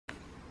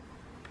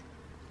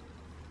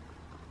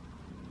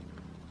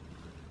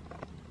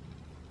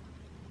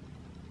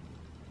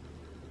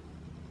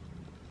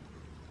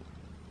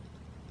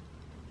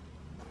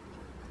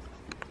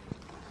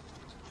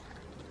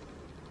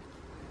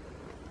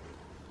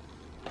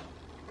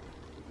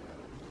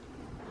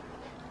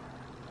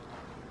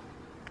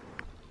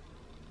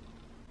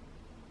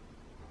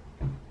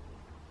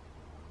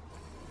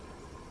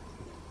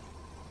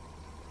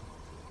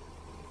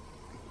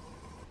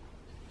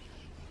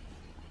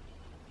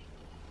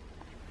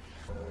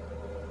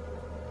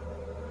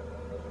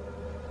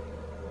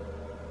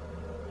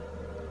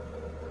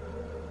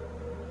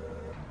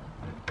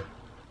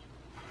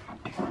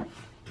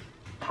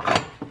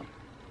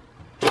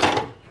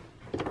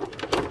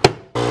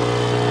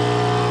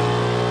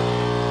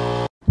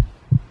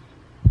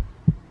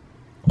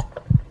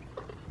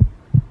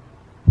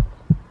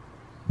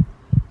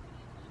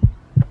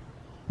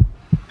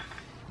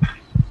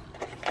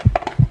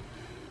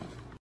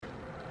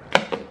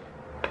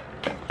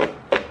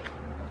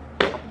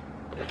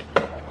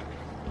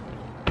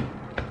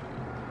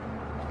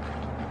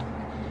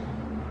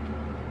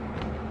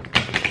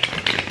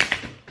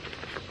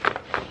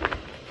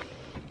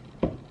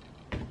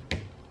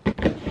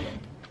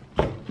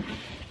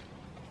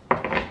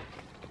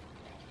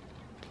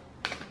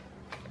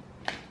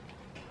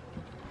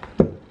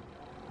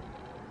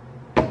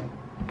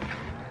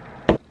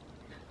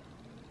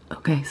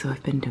Okay, so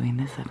I've been doing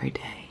this every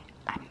day.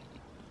 I'm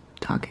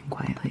talking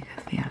quietly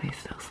because Viati's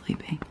still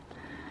sleeping.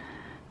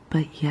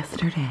 But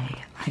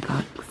yesterday, I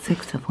got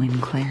 6 of wind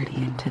clarity,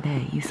 and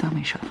today, you saw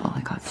me shuffle,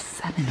 I got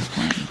 7 of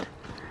wind.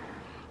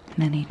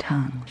 Many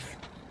tongues.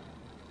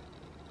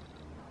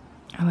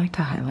 I like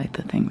to highlight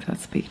the things that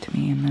speak to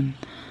me, and then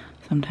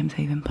sometimes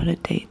I even put a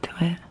date to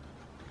it.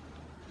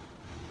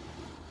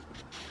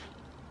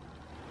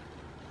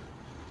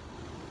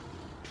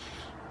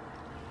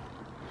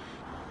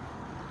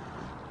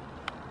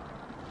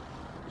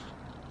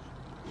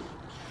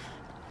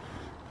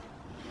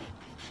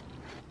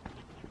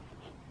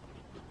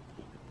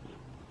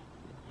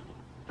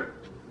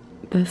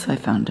 This I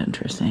found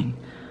interesting.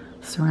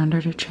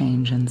 Surrender to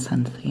change and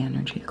sense the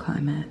energy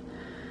climate,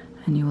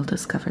 and you will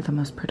discover the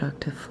most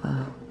productive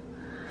flow.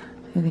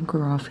 I think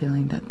we're all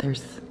feeling that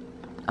there's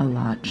a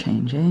lot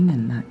changing,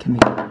 and that can be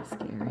really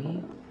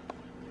scary.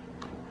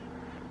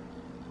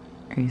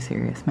 Are you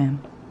serious,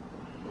 ma'am?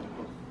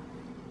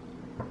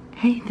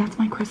 Hey, that's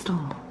my crystal.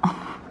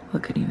 Oh,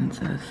 look, it even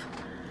says,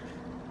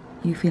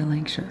 you feel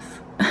anxious.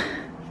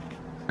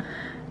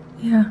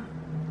 Yeah,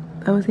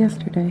 that was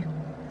yesterday.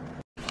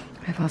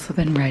 I've also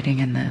been writing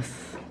in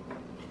this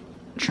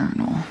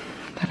journal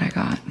that I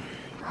got.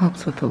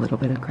 Helps with a little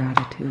bit of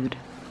gratitude.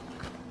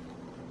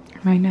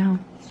 Right now,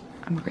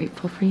 I'm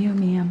grateful for you,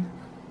 ma'am.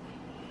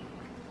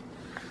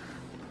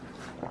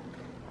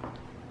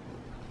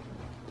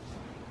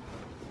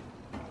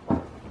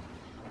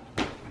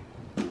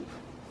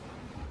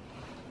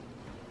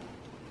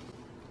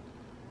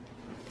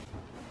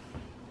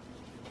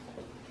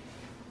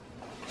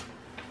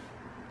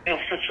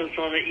 After such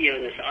a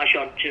illness, I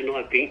should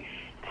not be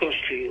close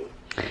to you.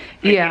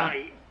 Yeah.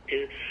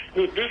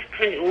 No, this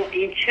kind of,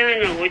 in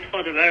China, we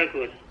taught very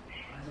good,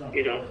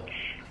 you know.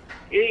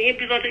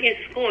 Because in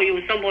school,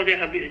 if somebody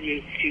have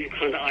you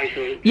kind of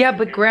isolate. Yeah,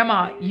 but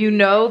Grandma, you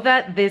know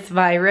that this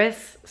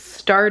virus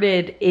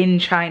started in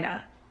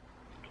China.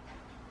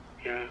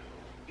 Yeah.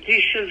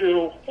 They should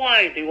know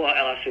why they were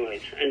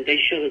isolated, and they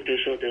shouldn't do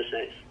certain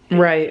things.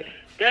 Right.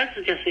 That's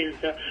just is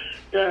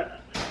the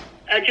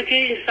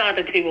education side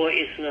of people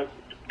is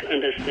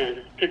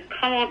understand. The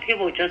common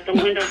people just don't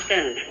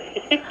understand.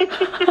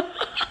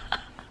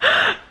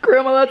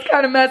 Grandma, that's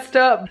kind of messed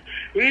up.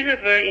 Really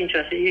very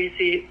interesting. You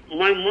see,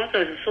 my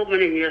mother is so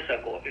many years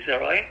ago, is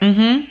that right?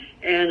 Mm-hmm.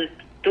 And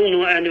don't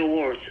know any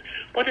words.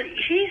 But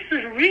he's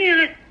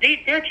really,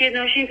 that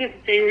generation,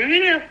 they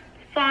really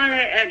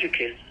finally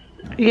educated.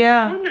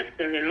 Yeah.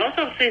 Honestly, lots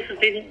of things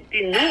they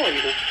know, you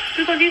know,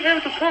 because you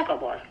have to talk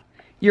about it.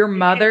 Your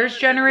mother's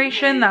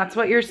generation, that's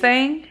what you're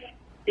saying?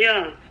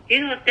 Yeah.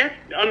 You know, that's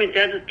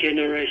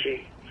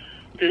generation.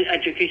 The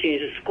education,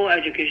 the school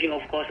education,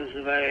 of course, is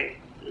very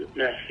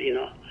less, you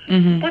know.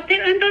 Mm-hmm. But they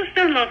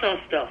understand lots of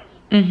stuff.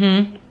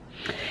 Mm-hmm.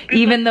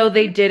 Even though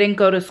they didn't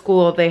go to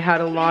school, they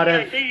had a lot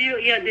of... They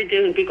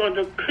didn't, because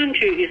the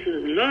country is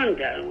learned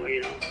that way,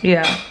 you know.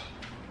 Yeah.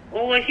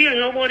 Over here,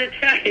 nobody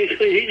tells you.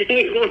 You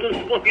didn't go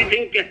to school, you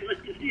didn't get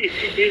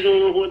it. You don't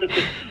know what's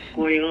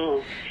going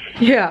on.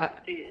 Yeah.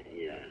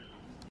 Yeah.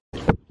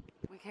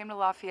 We came to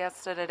La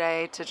Fiesta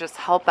today to just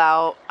help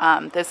out.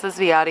 This is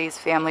Viati's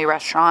family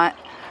restaurant.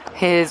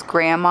 His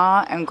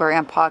grandma and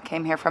grandpa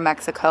came here from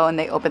Mexico, and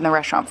they opened the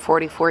restaurant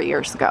 44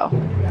 years ago.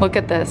 Look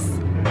at this.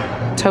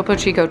 Topo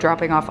Chico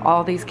dropping off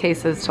all these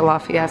cases to La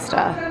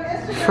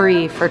Fiesta,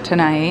 free for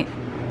tonight,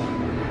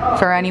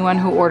 for anyone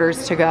who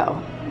orders to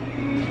go.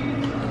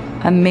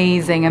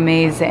 Amazing,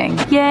 amazing.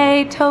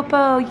 Yay,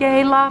 Topo,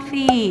 yay,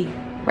 Lafi.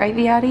 Right,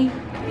 Viati?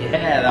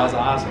 Yeah, that was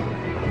awesome.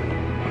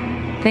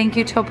 Thank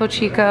you, Topo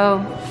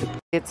Chico.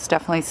 It's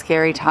definitely a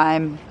scary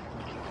time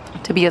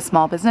to be a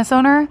small business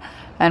owner.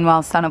 And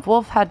while Son of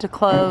Wolf had to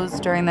close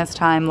during this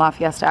time, La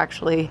Fiesta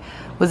actually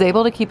was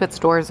able to keep its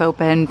doors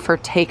open for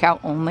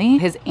takeout only.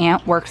 His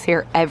aunt works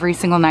here every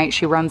single night.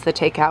 She runs the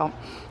takeout.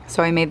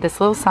 So I made this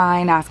little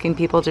sign asking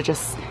people to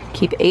just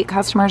keep 8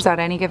 customers at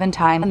any given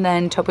time. And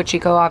then Topo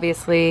Chico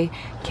obviously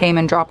came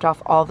and dropped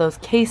off all those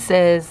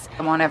cases.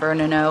 I want everyone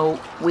to know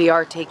we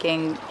are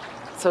taking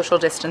social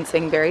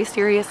distancing very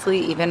seriously,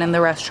 even in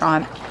the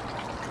restaurant.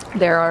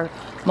 There are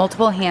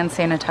multiple hand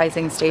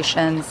sanitizing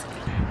stations.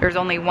 There's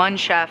only one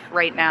chef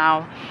right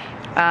now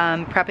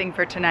prepping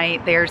for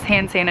tonight. There's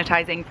hand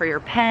sanitizing for your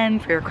pen,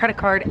 for your credit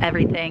card,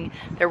 everything.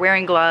 They're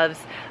wearing gloves.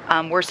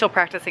 We're still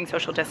practicing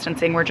social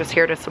distancing. We're just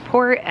here to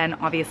support, and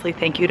obviously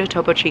thank you to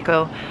Topo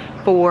Chico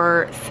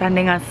for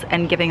sending us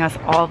and giving us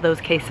all those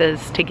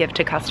cases to give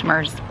to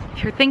customers.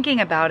 If you're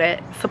thinking about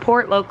it,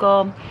 support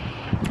local,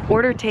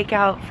 order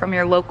takeout from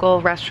your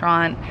local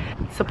restaurant,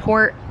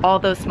 support all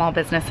those small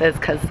businesses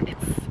because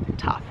it's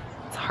tough.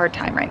 It's a hard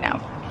time right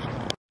now.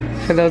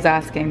 For those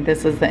asking,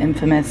 this is the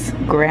infamous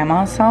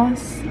grandma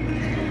sauce.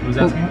 Who's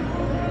asking?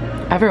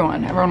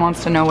 Everyone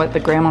wants to know what the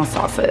grandma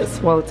sauce is.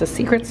 Well, it's a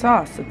secret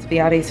sauce. It's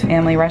Viati's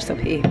family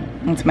recipe.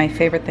 It's my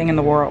favorite thing in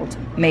the world.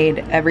 Made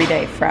every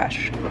day,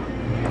 fresh.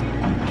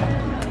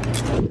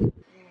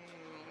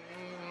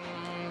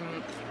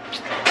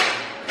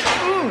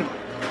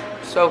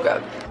 So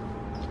good.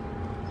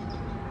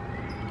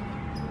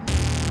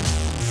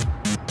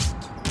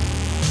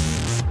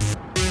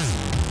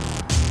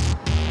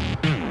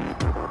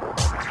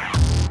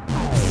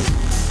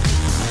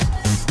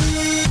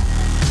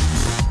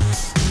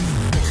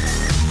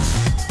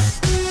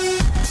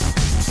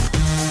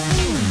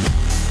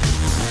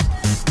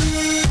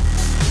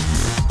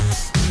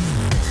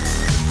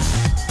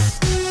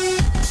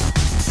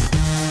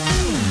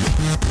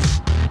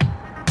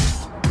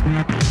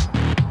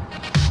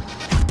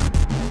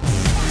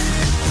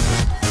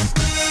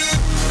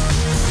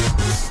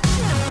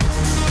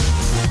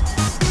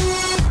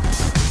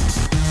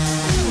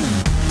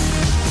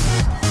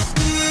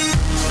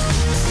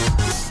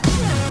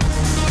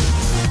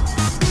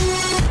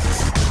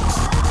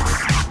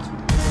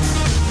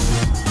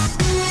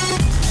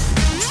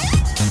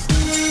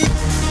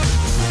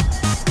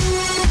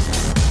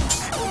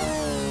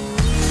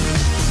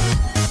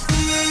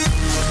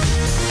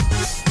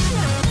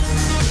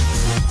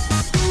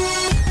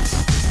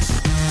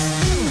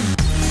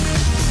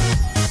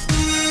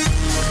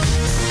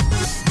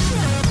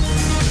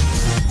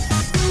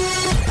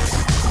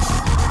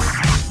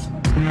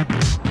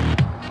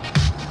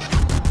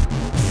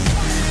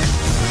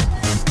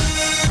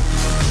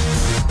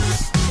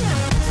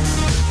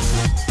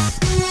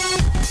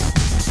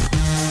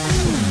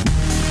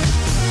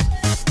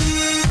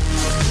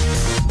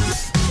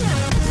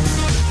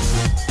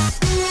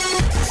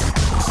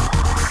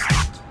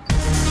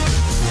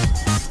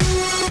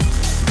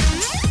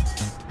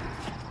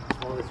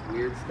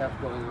 stuff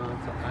going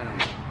on, so I don't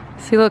know.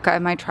 See, look, I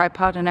have my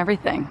tripod and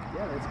everything.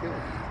 Yeah, that's good.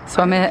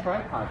 So I'm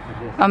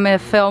gonna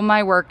film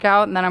my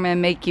workout and then I'm gonna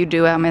make you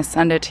do it. I'm gonna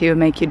send it to you and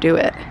make you do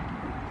it.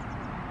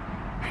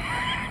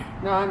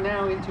 No, I'm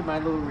now into my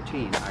little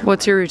routine.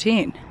 What's your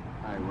routine?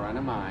 I run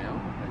a mile,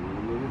 I run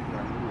a loop,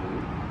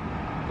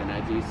 then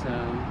I do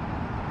some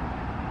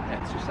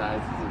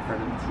exercises in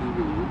front of the TV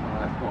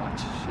while I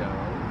watch a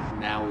show.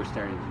 Now we're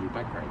starting to do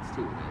bike rides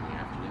too in the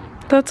afternoon.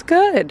 That's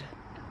good.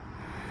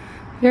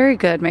 Very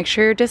good. Make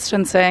sure you're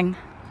distancing.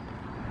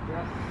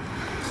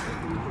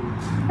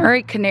 All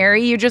right,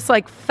 Canary, you just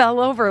like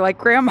fell over like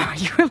grandma.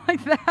 You were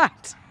like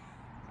that.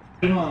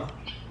 Come on.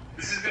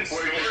 This has been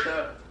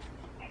short.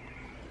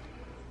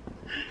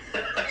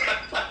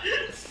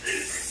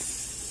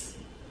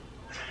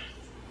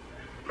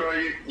 Bro,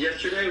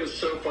 yesterday was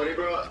so funny,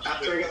 bro.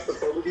 After I got the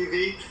Photo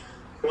DV,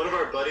 one of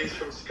our buddies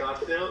from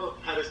Scottsdale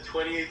had his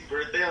 28th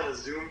birthday on a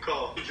Zoom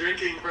call.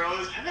 Drinking, bro. It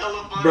was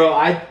hella funny. Bro,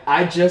 I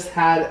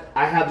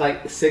had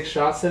like 6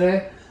 shots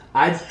today.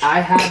 I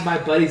had my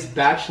buddy's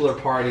bachelor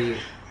party.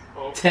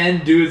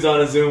 10 dudes on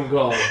a Zoom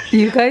call.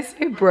 You guys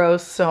say bro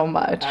so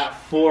much. At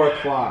 4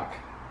 o'clock.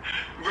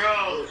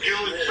 Bro,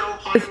 it was so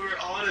funny. We were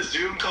all on a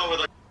Zoom call with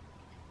like...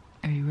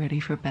 Are you ready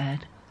for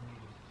bed?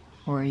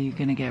 Or are you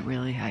gonna get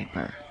really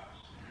hyper?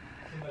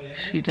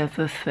 She does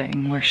this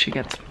thing where she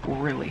gets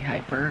really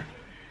hyper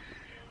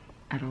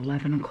at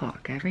 11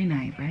 o'clock every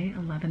night, right?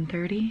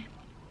 11:30?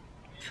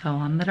 So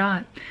on the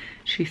dot.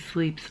 She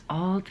sleeps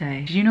all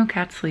day. Did you know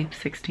cats sleep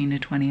 16 to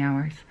 20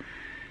 hours?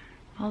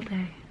 All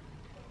day.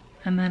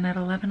 And then at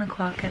 11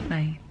 o'clock at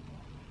night,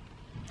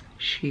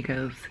 she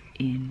goes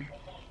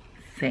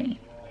insane.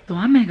 So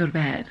I'm gonna go to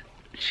bed.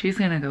 She's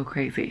gonna go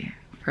crazy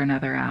for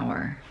another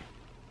hour.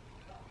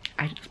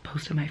 I just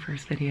posted my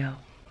first video.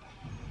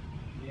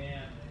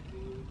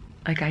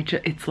 Like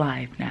it's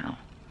live now.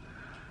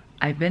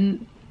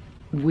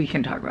 We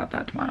can talk about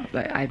that tomorrow,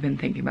 but I've been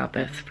thinking about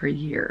this for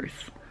years.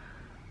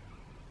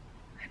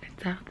 And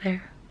it's out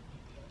there.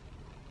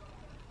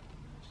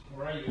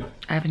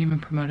 I haven't even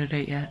promoted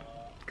it yet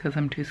because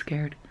I'm too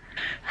scared.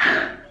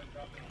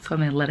 So I'm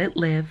gonna let it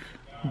live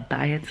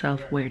by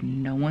itself where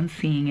no one's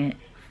seeing it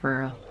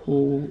for a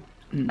whole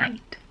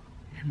night.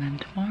 And then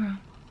tomorrow,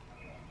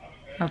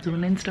 I'll do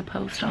an Insta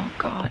post. Oh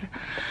God.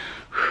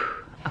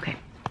 Okay,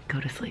 go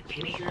to sleep,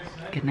 baby.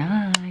 Good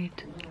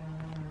night.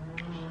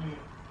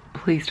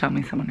 Please tell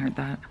me someone heard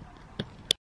that.